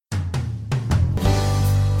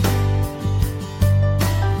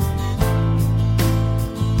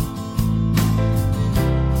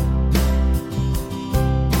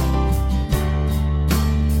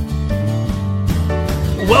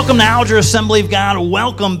Welcome to Alger Assembly of God.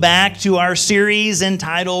 Welcome back to our series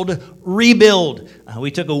entitled Rebuild. We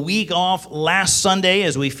took a week off last Sunday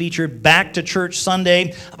as we featured Back to Church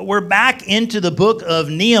Sunday. We're back into the book of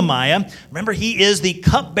Nehemiah. Remember, he is the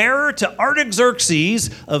cupbearer to Artaxerxes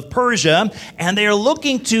of Persia, and they are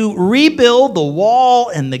looking to rebuild the wall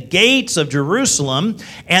and the gates of Jerusalem.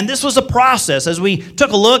 And this was a process. As we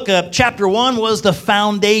took a look, chapter 1 was the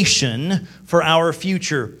foundation for our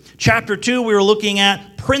future. Chapter 2, we were looking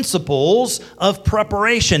at principles of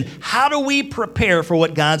preparation. How do we prepare for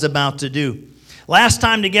what God's about to do? Last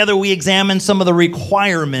time together, we examined some of the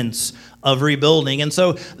requirements of rebuilding. And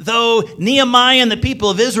so, though Nehemiah and the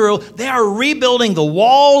people of Israel, they are rebuilding the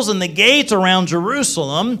walls and the gates around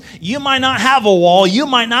Jerusalem, you might not have a wall, you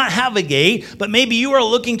might not have a gate, but maybe you are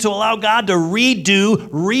looking to allow God to redo,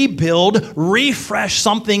 rebuild, refresh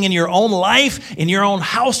something in your own life, in your own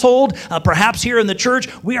household. Perhaps here in the church,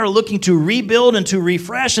 we are looking to rebuild and to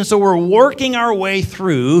refresh. And so we're working our way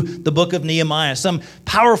through the book of Nehemiah, some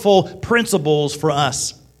powerful principles for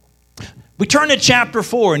us. We turn to chapter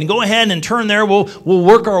 4, and go ahead and turn there. We'll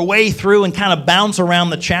work our way through and kind of bounce around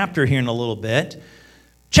the chapter here in a little bit.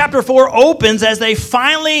 Chapter 4 opens as they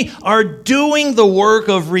finally are doing the work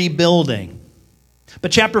of rebuilding.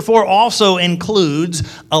 But chapter 4 also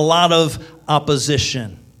includes a lot of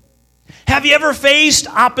opposition. Have you ever faced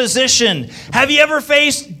opposition? Have you ever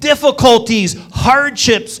faced difficulties,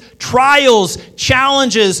 hardships, trials,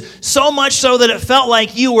 challenges, so much so that it felt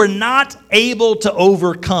like you were not able to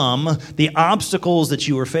overcome the obstacles that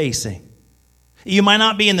you were facing? You might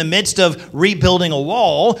not be in the midst of rebuilding a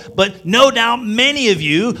wall, but no doubt many of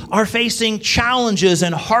you are facing challenges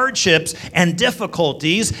and hardships and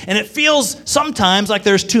difficulties, and it feels sometimes like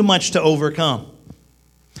there's too much to overcome.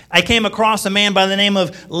 I came across a man by the name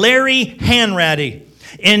of Larry Hanratty.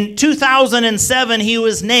 In 2007, he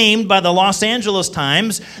was named by the Los Angeles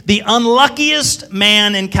Times the unluckiest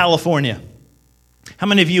man in California. How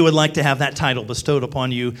many of you would like to have that title bestowed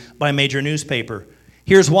upon you by a major newspaper?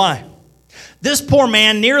 Here's why. This poor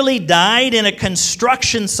man nearly died in a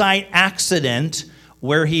construction site accident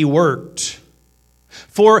where he worked.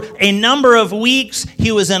 For a number of weeks,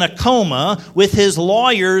 he was in a coma with his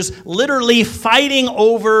lawyers literally fighting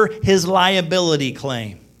over his liability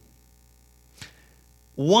claim.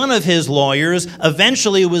 One of his lawyers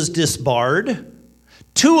eventually was disbarred.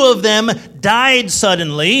 Two of them died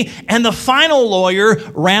suddenly, and the final lawyer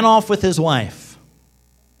ran off with his wife.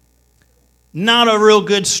 Not a real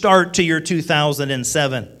good start to your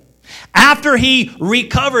 2007. After he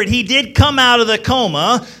recovered, he did come out of the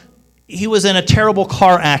coma. He was in a terrible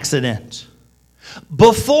car accident.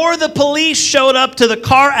 Before the police showed up to the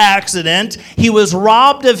car accident, he was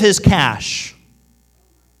robbed of his cash.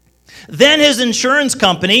 Then his insurance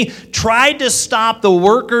company tried to stop the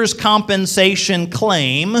workers' compensation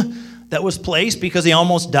claim that was placed because he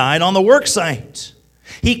almost died on the work site.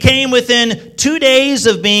 He came within 2 days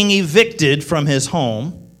of being evicted from his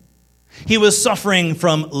home. He was suffering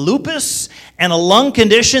from lupus and a lung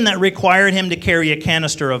condition that required him to carry a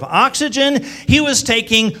canister of oxygen. He was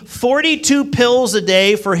taking 42 pills a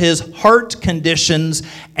day for his heart conditions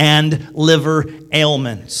and liver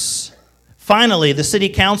ailments. Finally, the city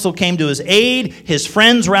council came to his aid. His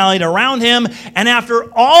friends rallied around him. And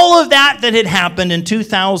after all of that had happened in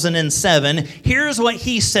 2007, here's what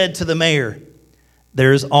he said to the mayor.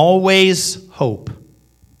 There's always hope.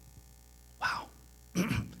 Wow.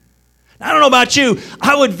 I don't know about you.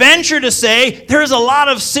 I would venture to say there's a lot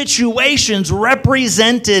of situations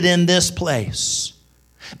represented in this place.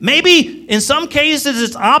 Maybe in some cases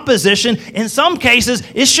it's opposition. In some cases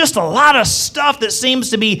it's just a lot of stuff that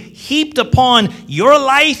seems to be heaped upon your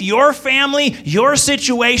life, your family, your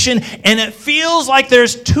situation, and it feels like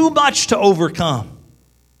there's too much to overcome.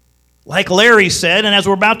 Like Larry said, and as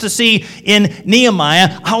we're about to see in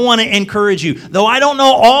Nehemiah, I want to encourage you. Though I don't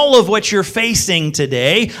know all of what you're facing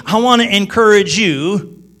today, I want to encourage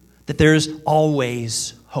you that there's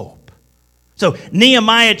always hope. So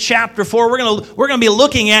Nehemiah chapter 4, we're going to be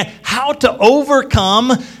looking at how to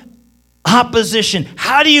overcome opposition.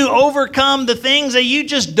 How do you overcome the things that you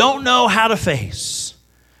just don't know how to face?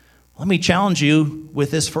 Let me challenge you with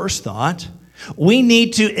this first thought. We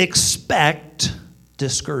need to expect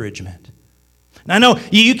discouragement. Now, I know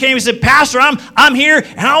you came and said, Pastor, I'm here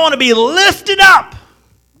and I want to be lifted up.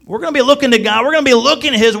 We're going to be looking to God. We're going to be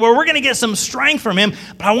looking at His Word. We're going to get some strength from Him.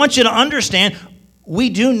 But I want you to understand, we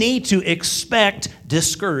do need to expect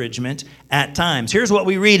discouragement at times. Here's what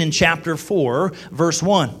we read in chapter 4, verse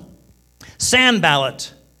 1.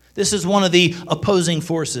 Sanballat, this is one of the opposing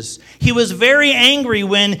forces. He was very angry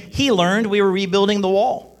when he learned we were rebuilding the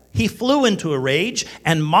wall. he flew into a rage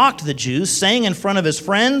and mocked the Jews, saying in front of his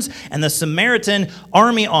friends and the Samaritan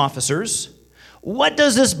army officers, "What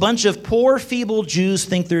does this bunch of poor, feeble Jews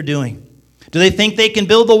think they're doing? Do they think they can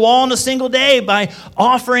build the wall in a single day by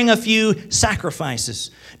offering a few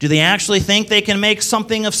sacrifices? Do they actually think they can make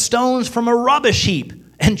something of stones from a rubbish heap,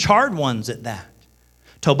 and charred ones at that?"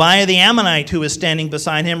 Tobiah the Ammonite, who was standing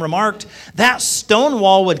beside him, remarked, "That stone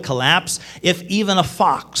wall would collapse if even a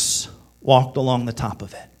fox walked along the top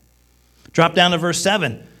of it." Drop down to verse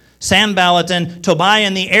 7. Sanballat and Tobiah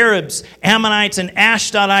and the Arabs, Ammonites and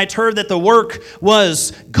Ashdodites heard that the work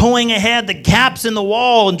was going ahead. The gaps in the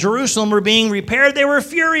wall in Jerusalem were being repaired. They were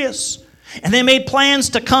furious. And they made plans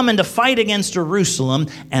to come and to fight against Jerusalem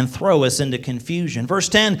and throw us into confusion. Verse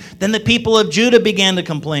 10, then the people of Judah began to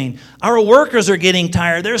complain. "Our workers are getting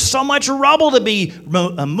tired. There's so much rubble to be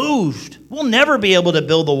moved. We'll never be able to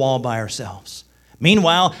build the wall by ourselves."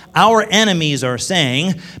 Meanwhile, our enemies are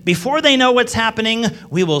saying, "Before they know what's happening,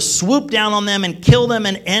 we will swoop down on them and kill them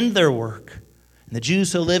and end their work." And the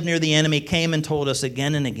Jews who lived near the enemy came and told us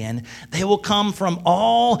again and again, "They will come from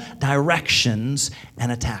all directions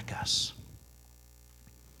and attack us."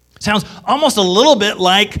 Sounds almost a little bit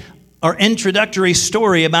like our introductory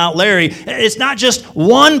story about Larry. It's not just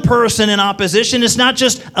one person in opposition. It's not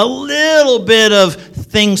just a little bit of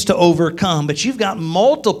things to overcome, but you've got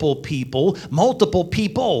multiple people, multiple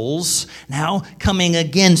peoples now coming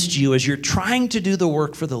against you as you're trying to do the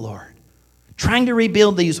work for the Lord. Trying to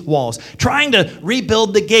rebuild these walls, trying to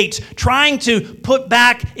rebuild the gates, trying to put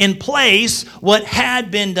back in place what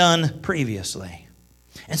had been done previously.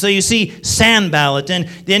 And so you see Sanballat, and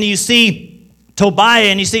then you see Tobiah,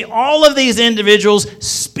 and you see all of these individuals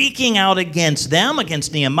speaking out against them,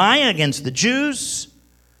 against Nehemiah, against the Jews.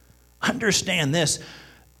 Understand this.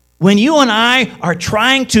 When you and I are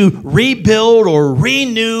trying to rebuild or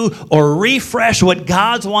renew or refresh what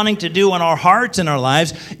God's wanting to do in our hearts and our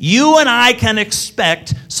lives, you and I can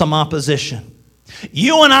expect some opposition.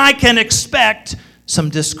 You and I can expect some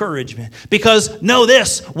discouragement. Because know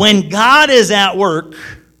this, when God is at work,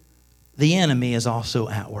 the enemy is also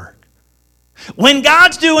at work. When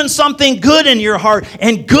God's doing something good in your heart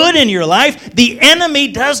and good in your life, the enemy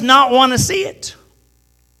does not want to see it.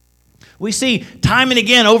 We see time and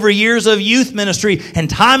again over years of youth ministry and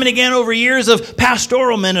time and again over years of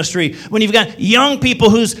pastoral ministry, when you've got young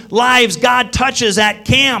people whose lives God touches at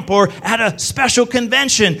camp or at a special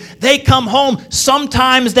convention, they come home.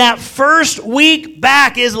 Sometimes that first week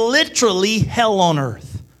back is literally hell on earth.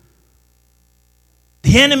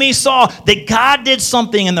 The enemy saw that God did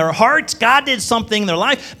something in their hearts. God did something in their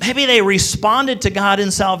life. Maybe they responded to God in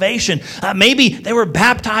salvation. Maybe they were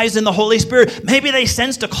baptized in the Holy Spirit. Maybe they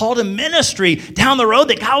sensed a call to ministry down the road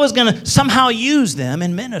that God was going to somehow use them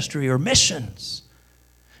in ministry or missions.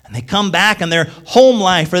 And they come back in their home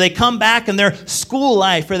life, or they come back in their school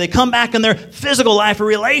life, or they come back in their physical life or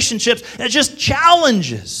relationships. It's just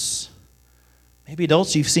challenges. Maybe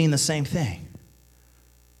adults, you've seen the same thing.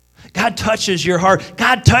 God touches your heart.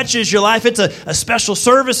 God touches your life. It's a special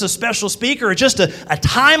service, a special speaker, or just a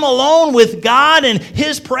time alone with God and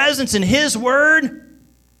His presence and His Word.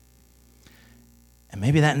 And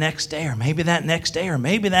maybe that next day, or maybe that next day, or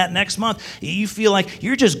maybe that next month, you feel like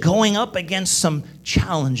you're just going up against some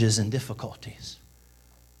challenges and difficulties.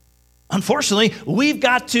 Unfortunately, we've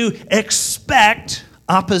got to expect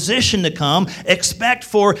opposition to come, expect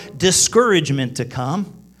for discouragement to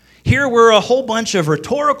come. Here were a whole bunch of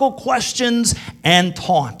rhetorical questions and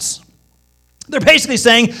taunts. They're basically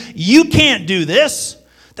saying, you can't do this.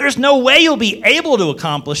 There's no way you'll be able to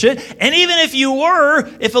accomplish it. And even if you were,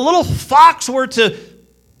 if a little fox were to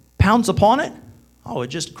pounce upon it,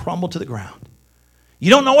 it'd just crumble to the ground.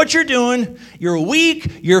 You don't know what you're doing. You're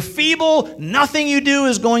weak. You're feeble. Nothing you do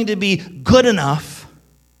is going to be good enough.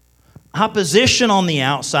 Opposition on the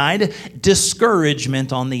outside,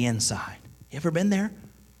 discouragement on the inside. You ever been there?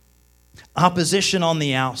 Opposition on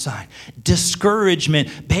the outside,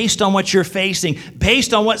 discouragement based on what you're facing,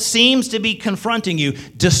 based on what seems to be confronting you,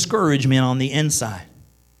 discouragement on the inside.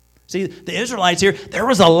 See, the Israelites here, there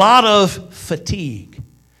was a lot of fatigue.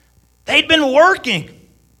 They'd been working.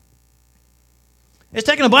 It's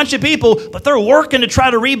taken a bunch of people, but they're working to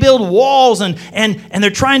try to rebuild walls, and they're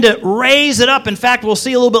trying to raise it up. In fact, we'll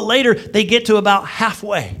see a little bit later, they get to about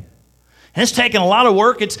halfway. And it's taken a lot of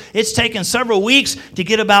work. It's taken several weeks to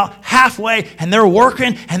get about halfway, and they're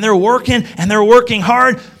working, and they're working, and they're working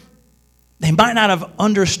hard. They might not have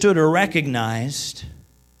understood or recognized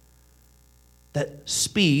that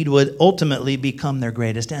speed would ultimately become their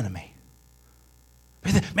greatest enemy.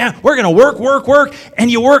 Man, we're going to work, and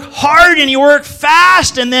you work hard, and you work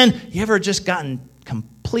fast, and then you ever just gotten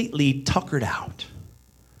completely tuckered out?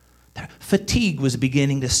 fatigue was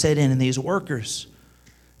beginning to set in these workers.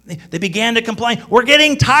 They began to complain, we're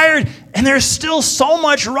getting tired, and there's still so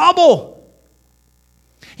much rubble.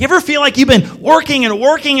 You ever feel like you've been working and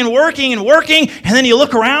working and working and working, and then you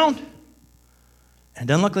look around, and it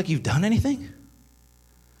doesn't look like you've done anything?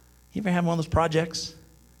 You ever have one of those projects?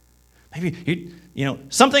 Maybe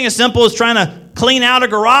something as simple as trying to clean out a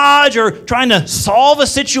garage or trying to solve a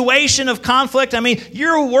situation of conflict. I mean,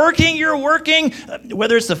 you're working,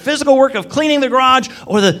 whether it's the physical work of cleaning the garage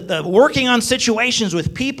or the working on situations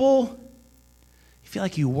with people. You feel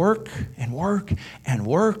like you work and work and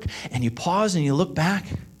work, and you pause and you look back,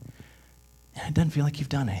 and it doesn't feel like you've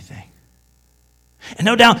done anything. And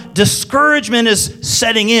no doubt, discouragement is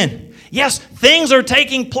setting in. Yes, things are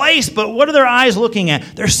taking place, but what are their eyes looking at?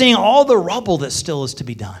 They're seeing all the rubble that still is to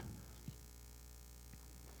be done.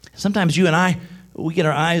 Sometimes you and I, we get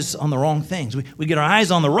our eyes on the wrong things. We get our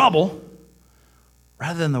eyes on the rubble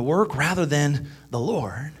rather than the work, rather than the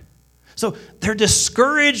Lord. So they're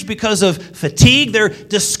discouraged because of fatigue. They're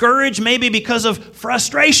discouraged maybe because of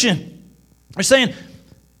frustration. They're saying,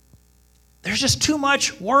 there's just too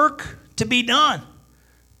much work to be done.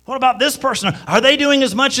 What about this person? Are they doing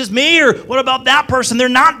as much as me? Or what about that person? They're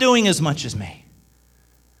not doing as much as me.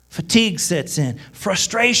 Fatigue sets in.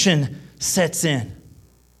 Frustration sets in.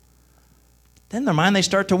 Then in their mind, they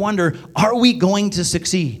start to wonder, are we going to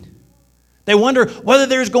succeed? They wonder whether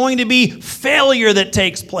there's going to be failure that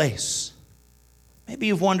takes place. Maybe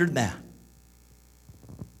you've wondered that.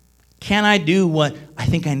 Can I do what I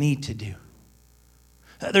think I need to do?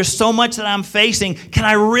 There's so much that I'm facing. Can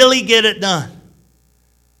I really get it done?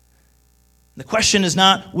 The question is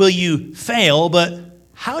not, will you fail, but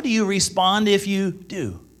how do you respond if you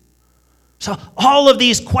do? So all of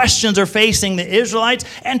these questions are facing the Israelites,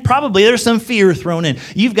 and probably there's some fear thrown in.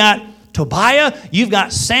 You've got Tobiah, you've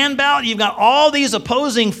got Sanballat, you've got all these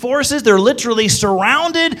opposing forces. They're literally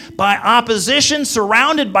surrounded by opposition,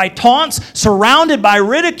 surrounded by taunts, surrounded by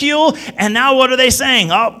ridicule, and now what are they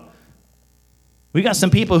saying? Oh, we got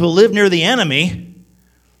some people who live near the enemy,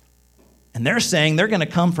 and they're saying they're going to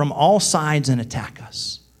come from all sides and attack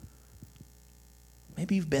us.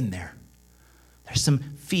 Maybe you've been there. There's some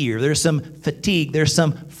fear, there's some fatigue, there's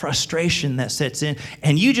some frustration that sets in,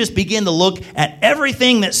 and you just begin to look at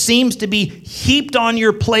everything that seems to be heaped on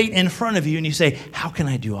your plate in front of you, and you say, how can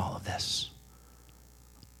I do all of this?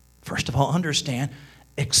 First of all, understand,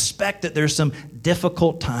 expect that there's some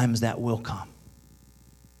difficult times that will come.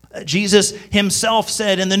 Jesus himself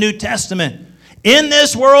said in the New Testament, in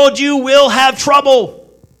this world you will have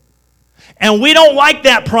trouble. And we don't like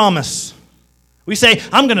that promise. We say,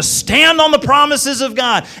 I'm going to stand on the promises of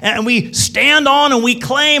God. And we stand on and we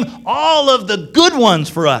claim all of the good ones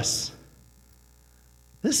for us.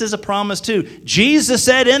 This is a promise too. Jesus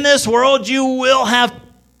said, in this world you will have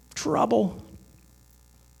trouble.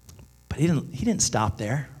 But he didn't stop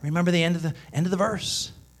there. Remember the end of the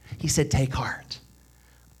verse. He said, take heart.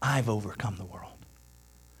 I've overcome the world.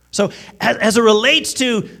 So as it relates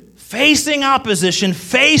to facing opposition,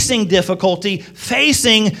 facing difficulty,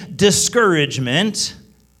 facing discouragement,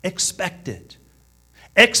 expect it.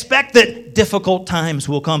 Expect that difficult times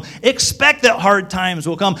will come. Expect that hard times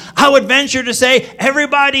will come. I would venture to say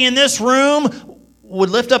everybody in this room would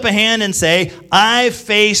lift up a hand and say, I've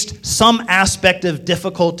faced some aspect of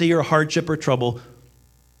difficulty or hardship or trouble.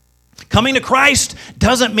 Coming to Christ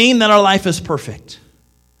doesn't mean that our life is perfect.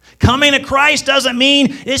 Coming to Christ doesn't mean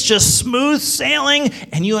it's just smooth sailing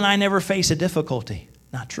and you and I never face a difficulty.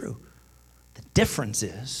 Not true. The difference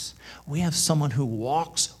is we have someone who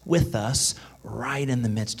walks with us right in the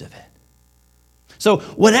midst of it. So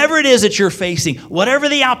whatever it is that you're facing, whatever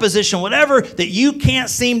the opposition, whatever that you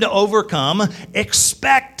can't seem to overcome,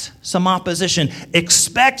 expect some opposition.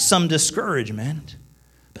 Expect some discouragement.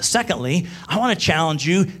 But secondly, I want to challenge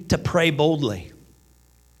you to pray boldly.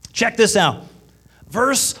 Check this out.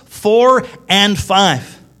 Verse 4 and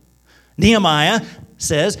 5. Nehemiah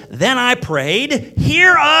says, then I prayed,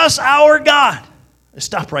 hear us, our God.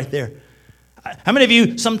 Stop right there. How many of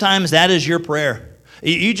you, sometimes that is your prayer?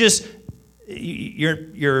 You're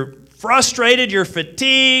frustrated, you're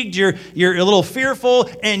fatigued, you're a little fearful,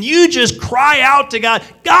 and you just cry out to God,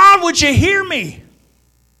 God, would you hear me?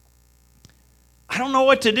 I don't know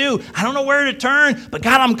what to do. I don't know where to turn, but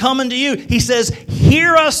God, I'm coming to you. He says,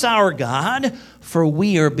 hear us, our God, for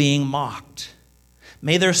we are being mocked.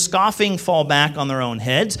 May their scoffing fall back on their own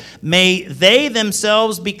heads. May they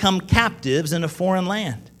themselves become captives in a foreign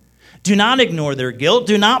land. Do not ignore their guilt.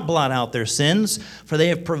 Do not blot out their sins, for they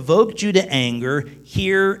have provoked you to anger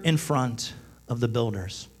here in front of the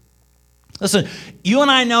builders. Listen, you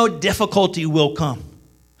and I know difficulty will come.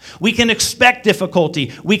 We can expect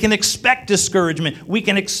difficulty. We can expect discouragement. We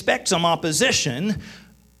can expect some opposition,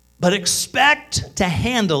 but expect to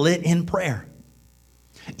handle it in prayer.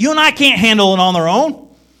 You and I can't handle it on our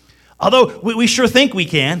own, although we sure think we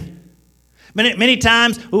can. Many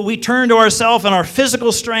times we turn to ourselves and our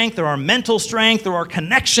physical strength or our mental strength or our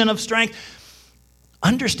connection of strength.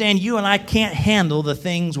 Understand, you and I can't handle the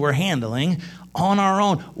things we're handling on our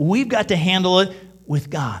own. We've got to handle it with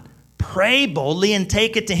God. Pray boldly and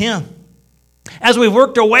take it to Him. As we've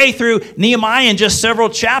worked our way through Nehemiah in just several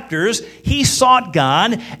chapters, he sought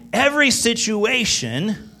God every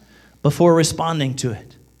situation before responding to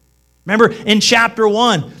it. Remember in chapter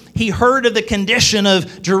 1, he heard of the condition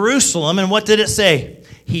of Jerusalem, and what did it say?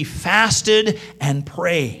 He fasted and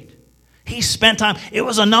prayed. He spent time. It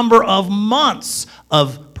was a number of months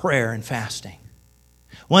of prayer and fasting.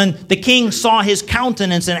 When the king saw his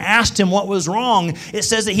countenance and asked him what was wrong, it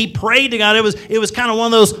says that he prayed to God. It was kind of one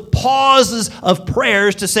of those pauses of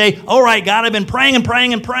prayers to say, all right, God, I've been praying and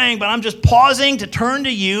praying and praying, but I'm just pausing to turn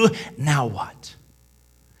to you. Now what?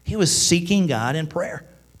 He was seeking God in prayer.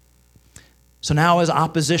 So now as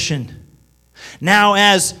opposition, now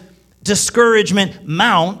as discouragement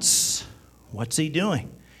mounts, what's he doing?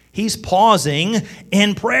 He's pausing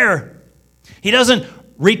in prayer. He doesn't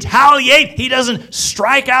retaliate. He doesn't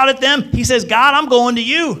strike out at them. He says, God, I'm going to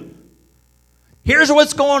you. Here's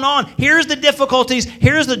what's going on. Here's the difficulties.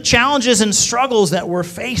 Here's the challenges and struggles that we're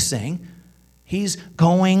facing. He's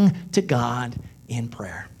going to God in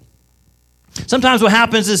prayer. Sometimes what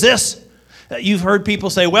happens is this. You've heard people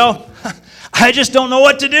say, well, I just don't know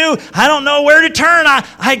what to do. I don't know where to turn.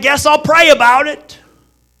 I guess I'll pray about it.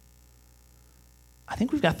 I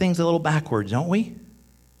think we've got things a little backwards, don't we?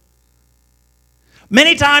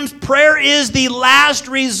 Many times prayer is the last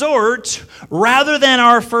resort rather than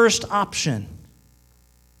our first option.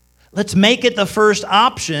 Let's make it the first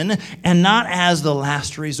option and not as the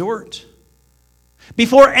last resort.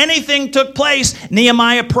 Before anything took place,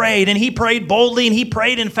 Nehemiah prayed, and he prayed boldly, and he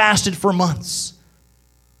prayed and fasted for months.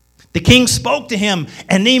 The king spoke to him,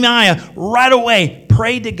 and Nehemiah right away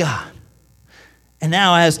prayed to God. And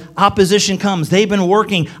now as opposition comes, they've been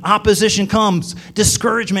working, opposition comes,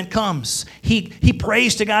 discouragement comes. He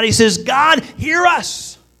prays to God. He says, God, hear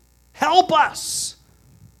us. Help us.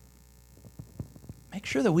 Make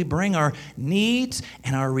sure that we bring our needs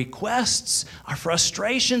and our requests, our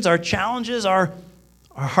frustrations, our challenges, our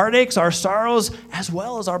heartaches, our sorrows, as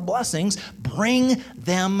well as our blessings, bring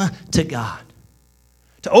them to God.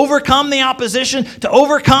 To overcome the opposition, to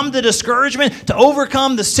overcome the discouragement, to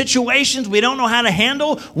overcome the situations we don't know how to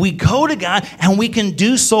handle, we go to God and we can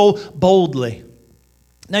do so boldly.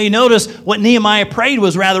 Now you notice what Nehemiah prayed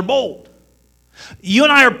was rather bold. You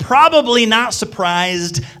and I are probably not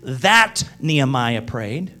surprised that Nehemiah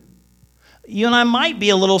prayed. You and I might be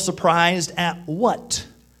a little surprised at what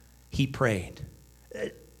he prayed.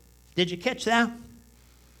 Did you catch that?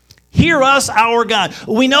 Hear us, our God.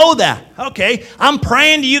 We know that. Okay, I'm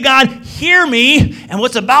praying to you, God, hear me. And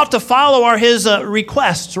what's about to follow are his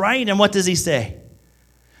requests, right? And what does he say?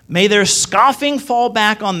 May their scoffing fall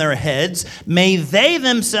back on their heads. May they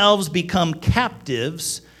themselves become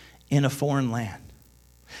captives in a foreign land.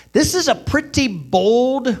 This is a pretty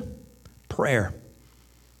bold prayer.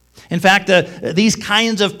 In fact, these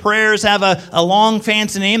kinds of prayers have a long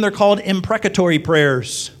fancy name. They're called imprecatory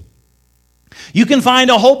prayers. You can find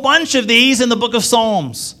a whole bunch of these in the book of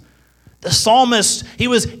Psalms. The psalmist, he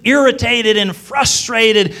was irritated and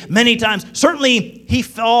frustrated many times. Certainly, he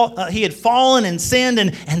had fallen and sinned,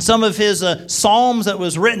 and some of his psalms that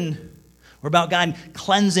was written were about God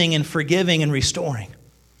cleansing and forgiving and restoring.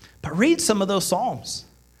 But read some of those psalms.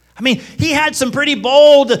 I mean, he had some pretty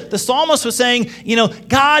bold, the psalmist was saying,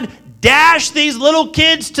 God, dash these little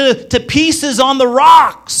kids to pieces on the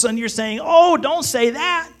rocks. And you're saying, oh, don't say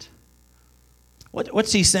that.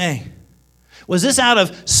 What's he saying? Was this out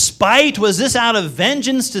of spite? Was this out of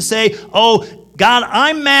vengeance to say, oh, God,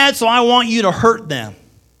 I'm mad, so I want you to hurt them?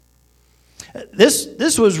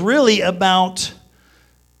 This was really about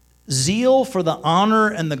zeal for the honor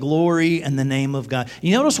and the glory and the name of God.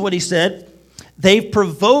 You notice what he said? They've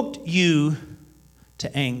provoked you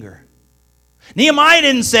to anger. Nehemiah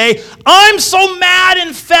didn't say, I'm so mad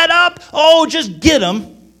and fed up. Oh, just get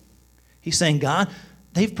them. He's saying, God,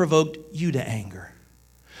 they've provoked you to anger.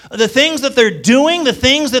 The things that they're doing, the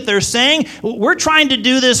things that they're saying, we're trying to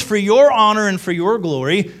do this for your honor and for your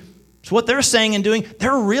glory. So what they're saying and doing,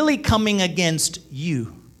 they're really coming against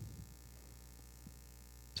you.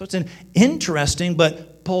 So it's an interesting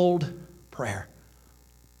but bold prayer.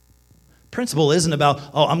 Principle isn't about,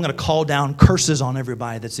 oh, I'm going to call down curses on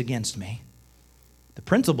everybody that's against me. The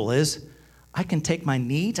principle is, I can take my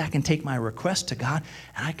needs, I can take my requests to God,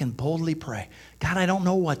 and I can boldly pray. God, I don't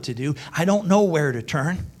know what to do. I don't know where to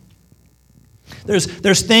turn.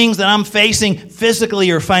 There's things that I'm facing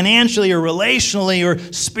physically or financially or relationally or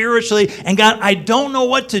spiritually, and God, I don't know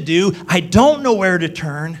what to do. I don't know where to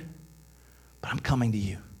turn, but I'm coming to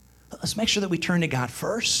you. Let's make sure that we turn to God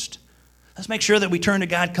first. Let's make sure that we turn to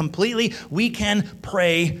God completely. We can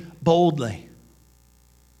pray boldly.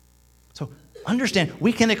 So understand,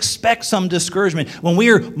 we can expect some discouragement. When we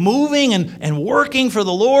are moving and working for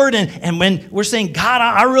the Lord, and when we're saying, God,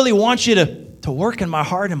 I really want you to work in my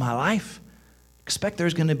heart and my life, expect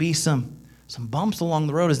there's going to be some bumps along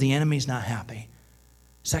the road as the enemy's not happy.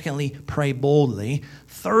 Secondly, pray boldly.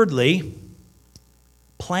 Thirdly,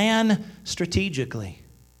 plan strategically.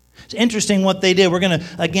 It's interesting what they did. We're going to,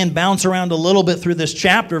 again, bounce around a little bit through this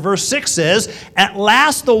chapter. Verse 6 says, "At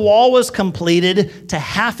last the wall was completed to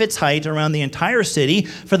half its height around the entire city,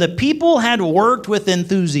 for the people had worked with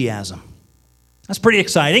enthusiasm." That's pretty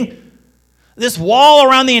exciting. This wall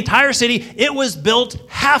around the entire city, it was built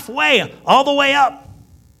halfway, all the way up,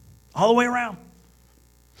 all the way around.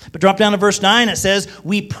 But drop down to verse 9, it says,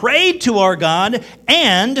 "We prayed to our God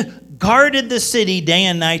and guarded the city day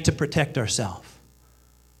and night to protect ourselves."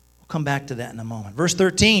 We'll come back to that in a moment. Verse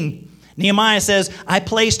 13, Nehemiah says, "I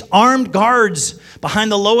placed armed guards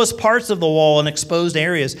behind the lowest parts of the wall and exposed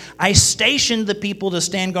areas. I stationed the people to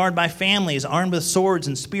stand guard by families, armed with swords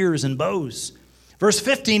and spears and bows." Verse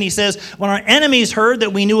 15, he says, "When our enemies heard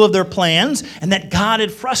that we knew of their plans and that God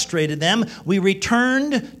had frustrated them, we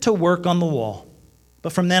returned to work on the wall.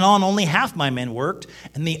 But from then on, only half my men worked,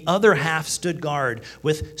 and the other half stood guard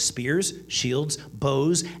with spears, shields,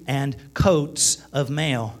 bows, and coats of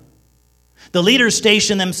mail. The leaders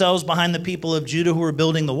stationed themselves behind the people of Judah who were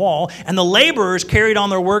building the wall, and the laborers carried on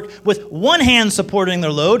their work with one hand supporting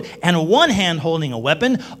their load and one hand holding a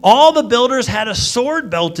weapon. All the builders had a sword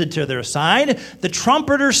belted to their side. The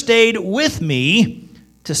trumpeter stayed with me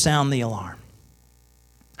to sound the alarm."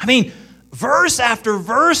 I mean, verse after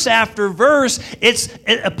verse after verse, it's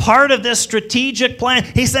a part of this strategic plan.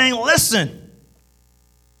 He's saying, listen,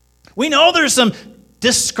 we know there's some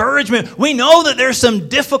discouragement. We know that there's some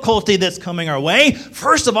difficulty that's coming our way.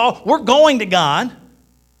 First of all, we're going to God,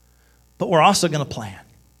 but we're also going to plan.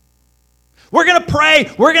 We're going to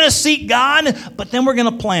pray. We're going to seek God, but then we're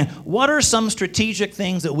going to plan. What are some strategic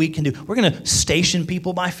things that we can do? We're going to station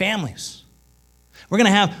people by families. We're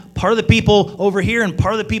going to have part of the people over here and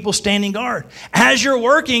part of the people standing guard. As you're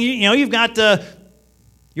working, you've got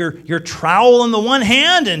your trowel in the one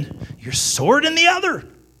hand and your sword in the other.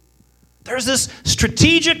 There's this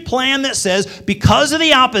strategic plan that says because of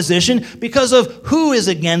the opposition, because of who is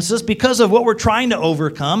against us, because of what we're trying to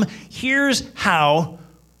overcome, here's how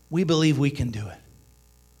we believe we can do it.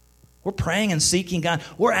 We're praying and seeking God.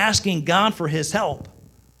 We're asking God for His help.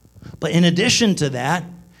 But in addition to that,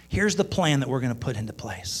 here's the plan that we're going to put into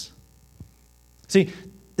place. See,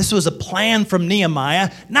 this was a plan from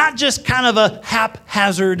Nehemiah, not just kind of a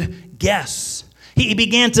haphazard guess. He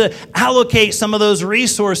began to allocate some of those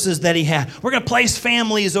resources that he had. We're going to place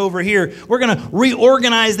families over here. We're going to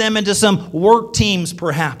reorganize them into some work teams,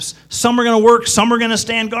 perhaps. Some are going to work, some are going to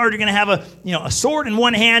stand guard. You're going to have a sword in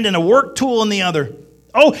one hand and a work tool in the other.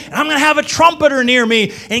 Oh, and I'm going to have a trumpeter near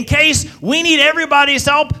me in case we need everybody's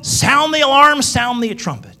help. Sound the alarm, sound the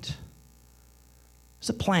trumpet. There's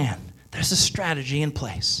a plan. There's a strategy in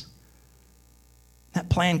place. That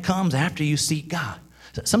plan comes after you seek God.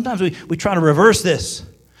 Sometimes we try to reverse this.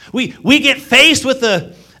 We get faced with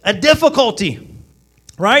a difficulty,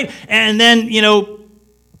 right? And then,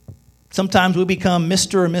 sometimes we become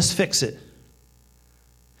Mr. or Miss Fix-It.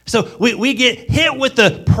 So we get hit with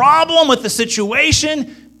the problem, with the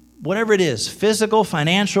situation, whatever it is, physical,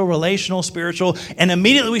 financial, relational, spiritual, and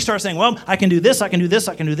immediately we start saying, well, I can do this, I can do this,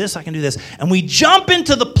 I can do this, I can do this. And we jump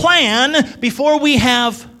into the plan before we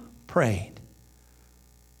have prayed.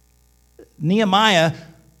 Nehemiah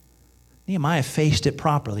faced it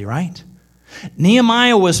properly, right?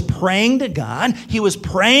 Nehemiah was praying to God. He was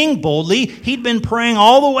praying boldly. He'd been praying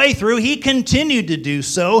all the way through. He continued to do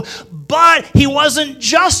so. But he wasn't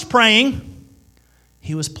just praying.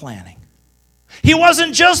 He was planning. He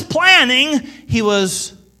wasn't just planning. He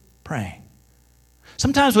was praying.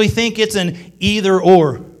 Sometimes we think it's an either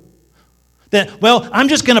or. That, well, I'm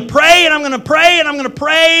just going to pray and I'm going to pray and I'm going to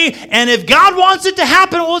pray. And if God wants it to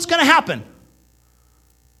happen, well, it's going to happen.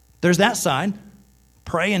 There's that side.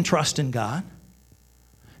 Pray and trust in God.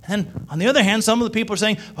 And on the other hand, some of the people are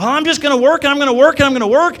saying, well, I'm just going to work and I'm going to work and I'm going to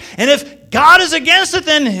work. And if God is against it,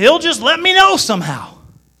 then He'll just let me know somehow.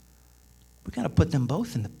 We've got to put them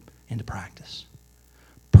both into practice.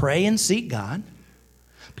 Pray and seek God.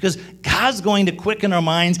 Because God's going to quicken our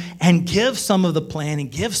minds and give some of the planning,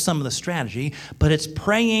 give some of the strategy, but it's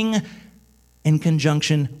praying in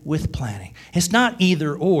conjunction with planning. It's not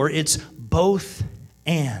either or, it's both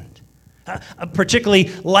and. I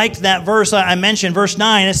particularly liked that verse I mentioned, verse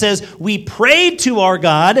 9. It says, we prayed to our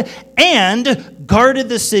God and guarded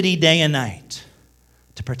the city day and night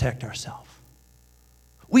to protect ourselves.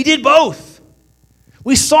 We did both.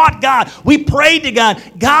 We sought God. We prayed to God.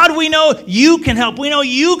 God, we know you can help. We know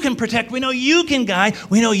you can protect. We know you can guide.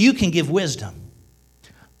 We know you can give wisdom.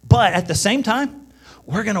 But at the same time,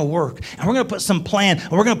 we're going to work. And we're going to put some plan.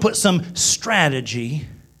 And we're going to put some strategy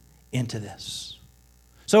into this.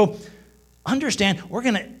 So understand, we're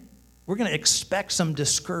going to expect some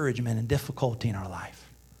discouragement and difficulty in our life.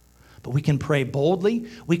 But we can pray boldly.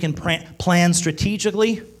 We can plan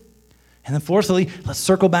strategically. And then fourthly, let's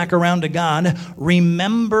circle back around to God.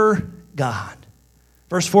 Remember God.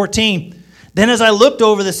 Verse 14, then as I looked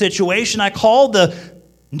over the situation, I called the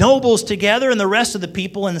nobles together and the rest of the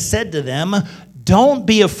people and said to them, don't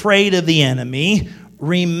be afraid of the enemy.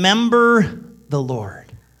 Remember the Lord.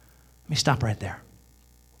 Let me stop right there.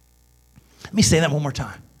 Let me say that one more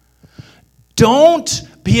time. Don't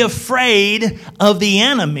be afraid of the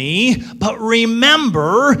enemy, but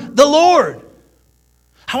remember the Lord.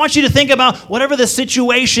 I want you to think about whatever the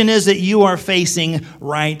situation is that you are facing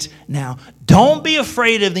right now. Don't be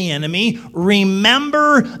afraid of the enemy.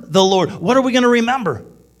 Remember the Lord. What are we going to remember?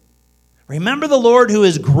 Remember the Lord who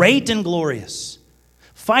is great and glorious.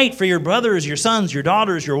 Fight for your brothers, your sons, your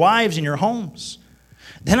daughters, your wives, and your homes.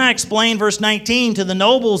 Then I explained, verse 19, to the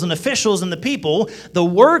nobles and officials and the people, the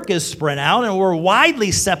work is spread out and we're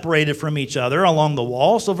widely separated from each other along the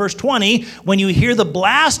wall. So verse 20, when you hear the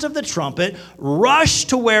blast of the trumpet, rush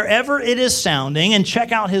to wherever it is sounding and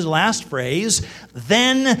check out his last phrase,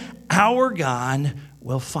 then our God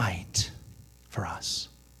will fight for us.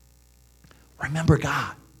 Remember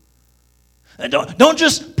God. Don't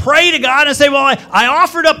just pray to God and say, well, I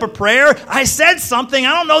offered up a prayer. I said something.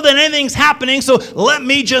 I don't know that anything's happening, so let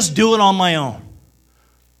me just do it on my own.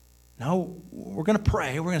 No, we're going to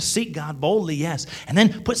pray. We're going to seek God boldly, yes. And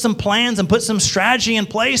then put some plans and put some strategy in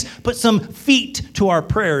place. Put some feet to our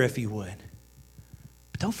prayer, if you would.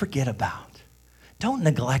 But don't forget about. Don't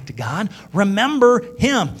neglect God. Remember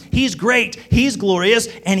Him. He's great. He's glorious.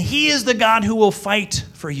 And He is the God who will fight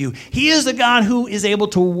for you. He is the God who is able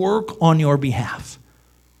to work on your behalf.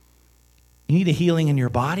 You need a healing in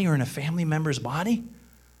your body or in a family member's body?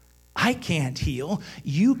 I can't heal.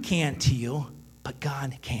 You can't heal. But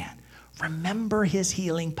God can. Remember His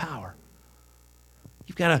healing power.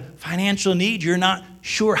 You've got a financial need. You're not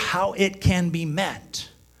sure how it can be met.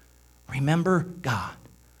 Remember God.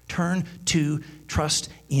 Turn to, trust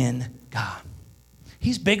in God.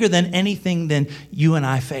 He's bigger than anything than you and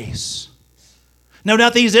I face. No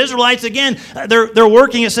doubt these Israelites, again, they're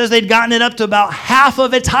working. It says they'd gotten it up to about half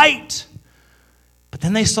of its height. But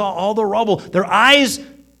then they saw all the rubble. Their eyes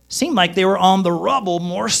seemed like they were on the rubble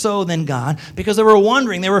more so than God because they were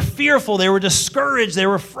wondering, they were fearful, they were discouraged, they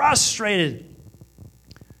were frustrated.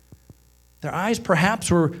 Their eyes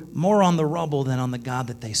perhaps were more on the rubble than on the God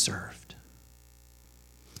that they served.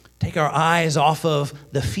 Take our eyes off of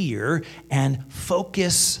the fear and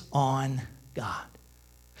focus on God.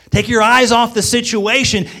 Take your eyes off the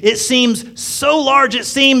situation. It seems so large. It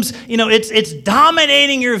seems, it's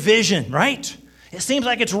dominating your vision, right? It seems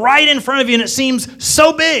like it's right in front of you and it seems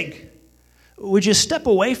so big. Would you step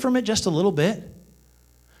away from it just a little bit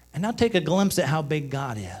and now take a glimpse at how big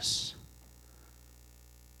God is?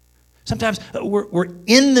 Sometimes we're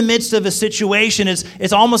in the midst of a situation.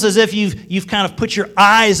 It's almost as if you've kind of put your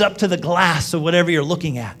eyes up to the glass of whatever you're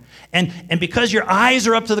looking at. And because your eyes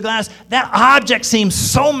are up to the glass, that object seems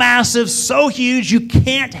so massive, so huge, you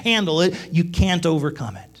can't handle it. You can't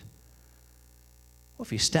overcome it. Well,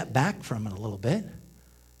 if you step back from it a little bit,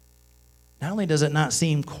 not only does it not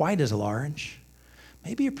seem quite as large,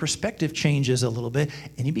 maybe your perspective changes a little bit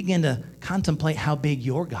and you begin to contemplate how big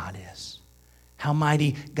your God is. How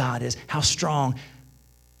mighty God is, how strong,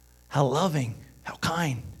 how loving, how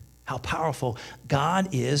kind, how powerful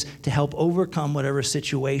God is to help overcome whatever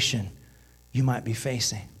situation you might be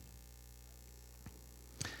facing.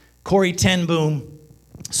 Corrie ten Boom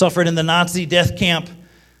suffered in the Nazi death camp,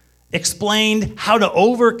 explained how to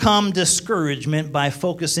overcome discouragement by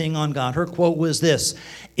focusing on God. Her quote was this: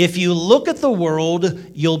 "If you look at the world,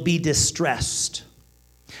 you'll be distressed.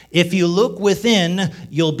 If you look within,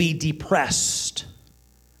 you'll be depressed.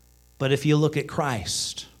 But if you look at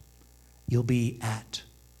Christ, you'll be at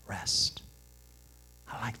rest."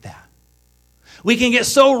 I like that. We can get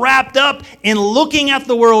so wrapped up in looking at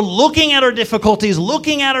the world, looking at our difficulties,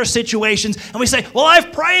 looking at our situations, and we say, well,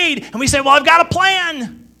 I've prayed. And we say, well, I've got a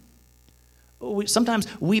plan. Sometimes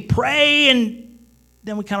we pray and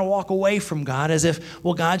then we kind of walk away from God as if,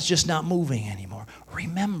 well, God's just not moving anymore.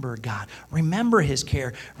 Remember God. Remember His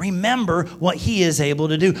care. Remember what He is able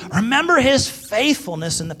to do. Remember His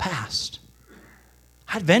faithfulness in the past.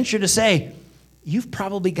 I'd venture to say, you've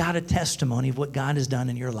probably got a testimony of what God has done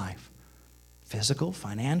in your life. Physical,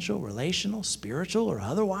 financial, relational, spiritual, or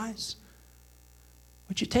otherwise.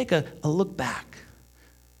 Would you take a look back?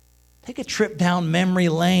 Take a trip down memory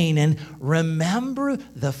lane and remember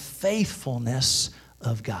the faithfulness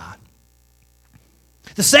of God.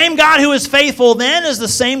 The same God who is faithful then is the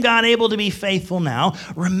same God able to be faithful now.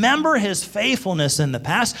 Remember His faithfulness in the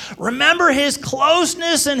past. Remember His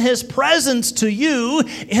closeness and His presence to you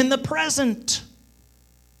in the present.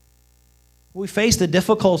 We face the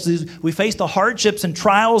difficulties, we face the hardships and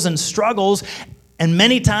trials and struggles, and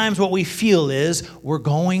many times what we feel is we're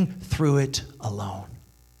going through it alone.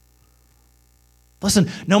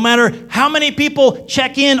 Listen, no matter how many people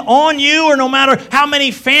check in on you, or no matter how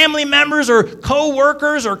many family members or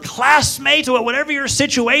co-workers or classmates or whatever your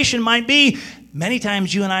situation might be, many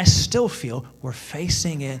times you and I still feel we're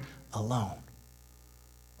facing it alone.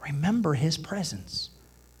 Remember His presence.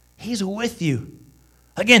 He's with you.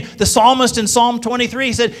 Again, the psalmist in Psalm 23,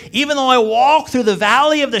 he said, even though I walk through the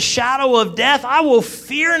valley of the shadow of death, I will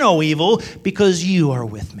fear no evil because you are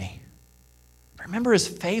with me. Remember His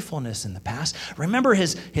faithfulness in the past. Remember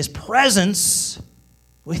His presence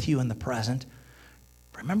with you in the present.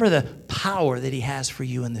 Remember the power that He has for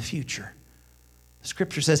you in the future. The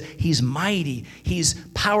Scripture says He's mighty, He's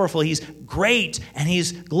powerful, He's great, and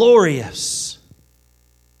He's glorious.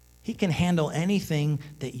 He can handle anything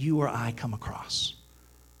that you or I come across.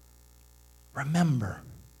 Remember,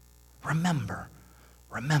 remember,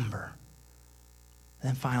 remember. And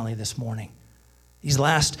then finally this morning, these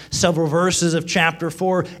last several verses of chapter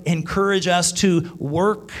 4 encourage us to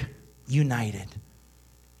work united.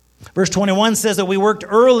 Verse 21 says that we worked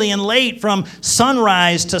early and late from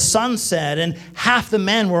sunrise to sunset, and half the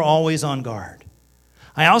men were always on guard.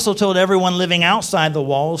 I also told everyone living outside the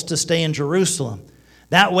walls to stay in Jerusalem.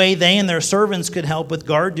 That way they and their servants could help with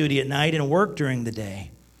guard duty at night and work during the day.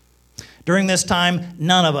 During this time,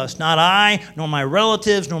 none of us, not I, nor my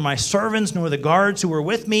relatives, nor my servants, nor the guards who were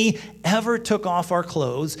with me, ever took off our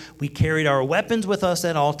clothes. We carried our weapons with us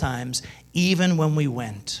at all times, even when we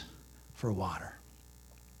went for water.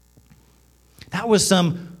 That was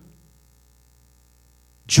some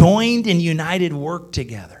joined and united work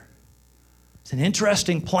together. It's an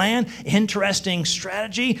interesting plan, interesting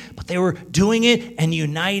strategy, but they were doing it and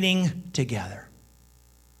uniting together.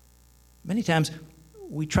 Many times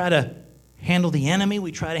we try to handle the enemy,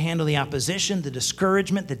 we try to handle the opposition, the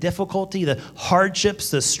discouragement, the difficulty, the hardships,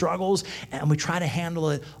 the struggles, and we try to handle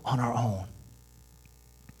it on our own.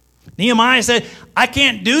 Nehemiah said, I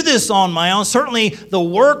can't do this on my own. Certainly the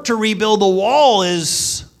work to rebuild the wall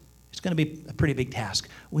is going to be a pretty big task.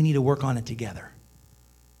 We need to work on it together.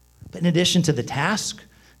 But in addition to the task,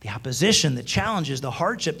 the opposition, the challenges, the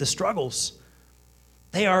hardship, the struggles,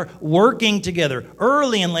 they are working together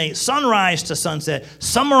early and late, sunrise to sunset.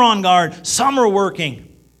 Some are on guard, some are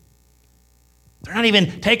working. They're not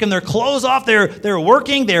even taking their clothes off. They're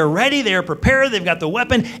working, they're ready, they're prepared, they've got the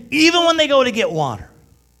weapon, even when they go to get water.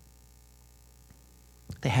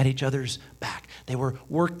 They had each other's back. They were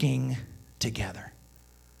working together.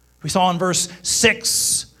 We saw in verse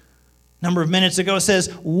 6, a number of minutes ago, it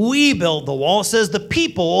says, we built the wall. It says the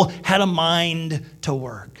people had a mind to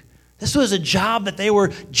work. This was a job that they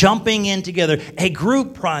were jumping in together, a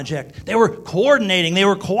group project. They were coordinating, they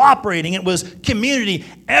were cooperating. It was community.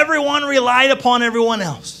 Everyone relied upon everyone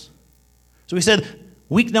else. So we said,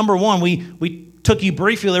 week number 1, we took you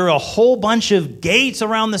briefly. There were a whole bunch of gates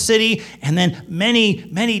around the city, and then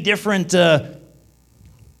many different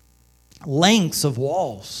lengths of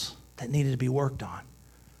walls that needed to be worked on.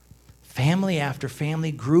 Family after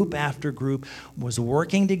family, group after group was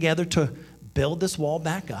working together to build this wall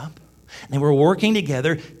back up. And they were working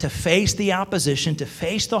together to face the opposition, to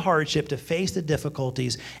face the hardship, to face the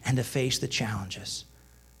difficulties, and to face the challenges.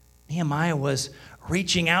 Nehemiah was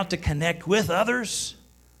reaching out to connect with others,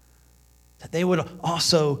 that they would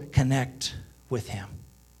also connect with him.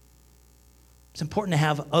 It's important to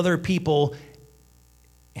have other people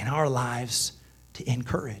in our lives to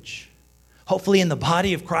encourage. Hopefully in the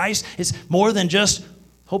body of Christ, it's more than just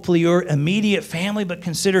hopefully your immediate family, but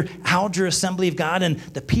consider Alger Assembly of God and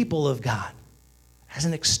the people of God as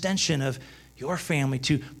an extension of your family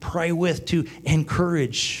to pray with, to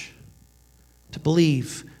encourage, to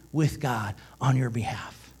believe with God on your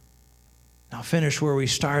behalf. Now finish where we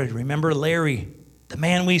started. Remember Larry, the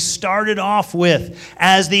man we started off with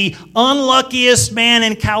as the unluckiest man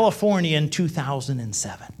in California in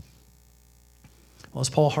 2007. Well, as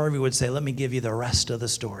Paul Harvey would say, let me give you the rest of the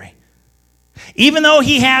story. Even though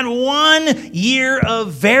he had 1 year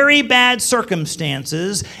of very bad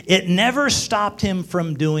circumstances, it never stopped him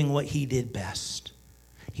from doing what he did best.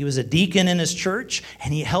 He was a deacon in his church,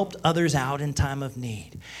 and he helped others out in time of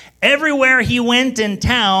need. Everywhere he went in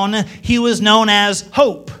town, he was known as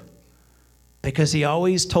Hope, because he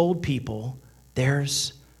always told people,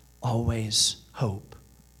 there's always hope.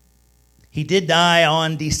 He did die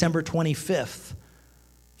on December 25th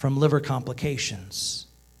from liver complications.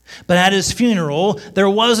 But at his funeral, there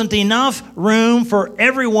wasn't enough room for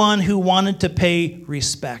everyone who wanted to pay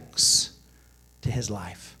respects to his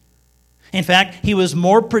life. In fact, he was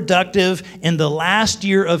more productive in the last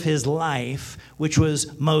year of his life, which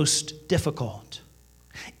was most difficult.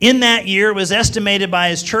 In that year, it was estimated by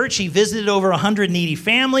his church, he visited over 100 needy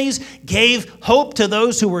families, gave hope to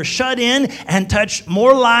those who were shut in, and touched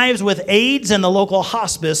more lives with AIDS in the local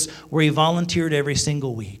hospice where he volunteered every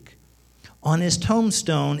single week. On his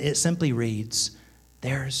tombstone, it simply reads,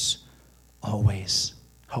 there's always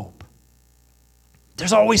hope.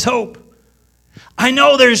 There's always hope. I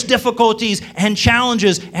know there's difficulties and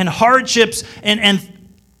challenges and hardships and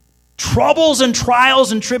troubles and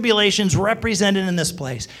trials and tribulations represented in this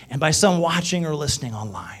place and by some watching or listening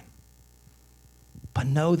online. But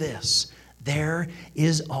know this, there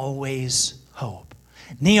is always hope.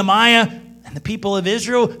 Nehemiah and the people of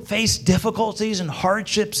Israel faced difficulties and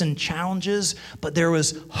hardships and challenges, but there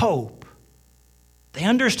was hope. They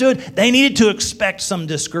understood they needed to expect some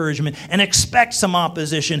discouragement and expect some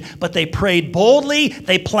opposition, but they prayed boldly,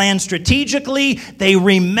 they planned strategically, they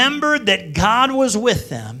remembered that God was with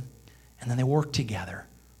them, and then they worked together.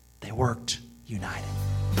 They worked united.